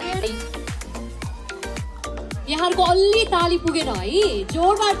यहाँहरुको अलि ताली पुगेन है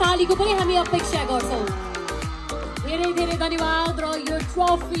जोरदार तालीको पनि हामी अपेक्षा गर्छौं धेरै धेरै धन्यवाद र यो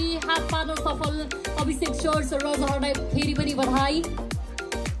ट्रफी हात पार्न सफल अभिषेक चर्च रजहरुलाई फेरि पनि बधाई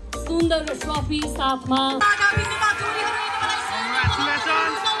सुन्दर ट्रफी साथमा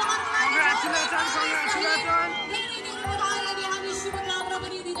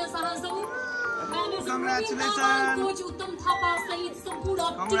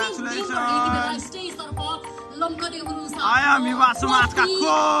आयाम युवा समाजका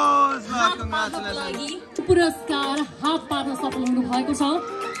कोच पुरस्कार हात पार्न सफल हुनु भएको छ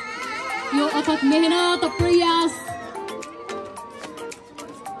यो अथक मेहनत प्रयास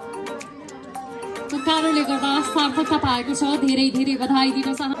कारणले गर्दा सार्थकता पाएको छ धेरै धेरै बधाई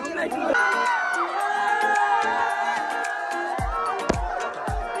दिन चाहन्छु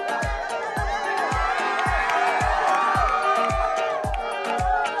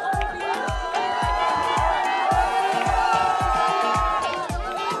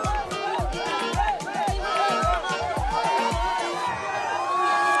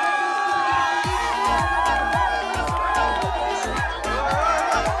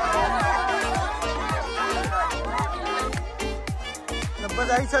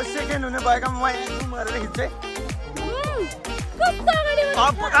सेकेन्ड हुने भएकोमा म जुम गरेर खिच्छु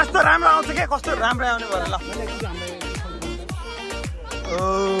कस्तो राम्रो आउँछ के कस्तो राम्रो आउने भयो ल ओ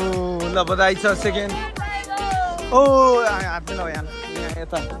ल बधाई छ सेकेन्ड ओ हात मिलाउ यहाँ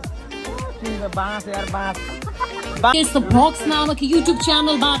यता बाँस यार बाँस यस बक्स नामक युट्युब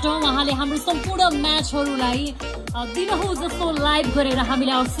च्यानलबाट उहाँले हाम्रो सम्पूर्ण म्याचहरूलाई दिनहुँ जस्तो लाइभ गरेर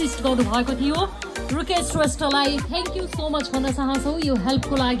हामीलाई असिस्ट गर्नुभएको थियो रुकेश श्रेष्ठलाई थ्याङ्क यू सो मच भन्न चाहन्छौँ यो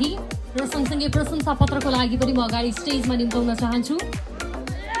हेल्पको लागि र सँगसँगै प्रशंसा पत्रको लागि पनि म अगाडि स्टेजमा निम्ताउन चाहन्छु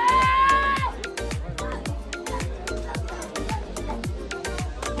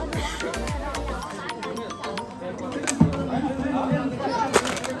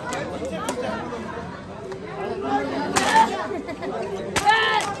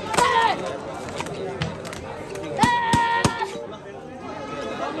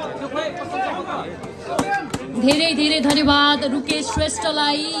धेरै धेरै धन्यवाद रुकेश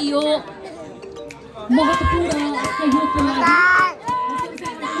श्रेष्ठलाई यो महत्त्वपूर्ण सहयोगको लागि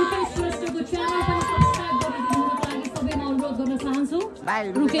रुकेश श्रेष्ठको च्यानल पनि सब्स्क्राइब गरिदिनुको लागि सबैमा अनुरोध गर्न चाहन्छु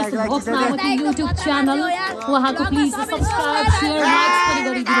रुकेश बक्स नामक युट्युब च्यानल उहाँको प्लिज सब्स्क्राइब शेयर लाइक पनि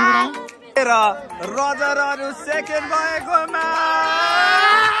गरिदिनु होला र रजरहरु सेकेन्ड भएकोमा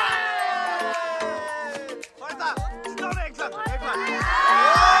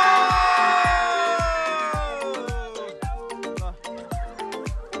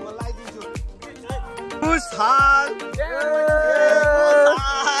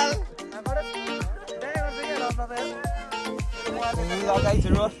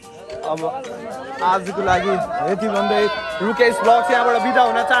अब आजको लागि यति भन्दै रुकेश ब्लग यहाँबाट बिदा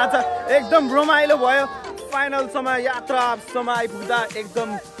हुन चाहन्छ एकदम रमाइलो भयो फाइनलसम्म यात्रासम्म आइपुग्दा एकदम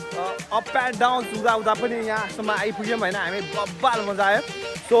अप एन्ड डाउन हुँदा पनि यहाँसम्म आइपुग्यौँ होइन हामी बब्बाल मजा आयो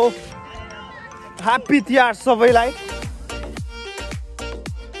सो ह्याप्पी तिहार सबैलाई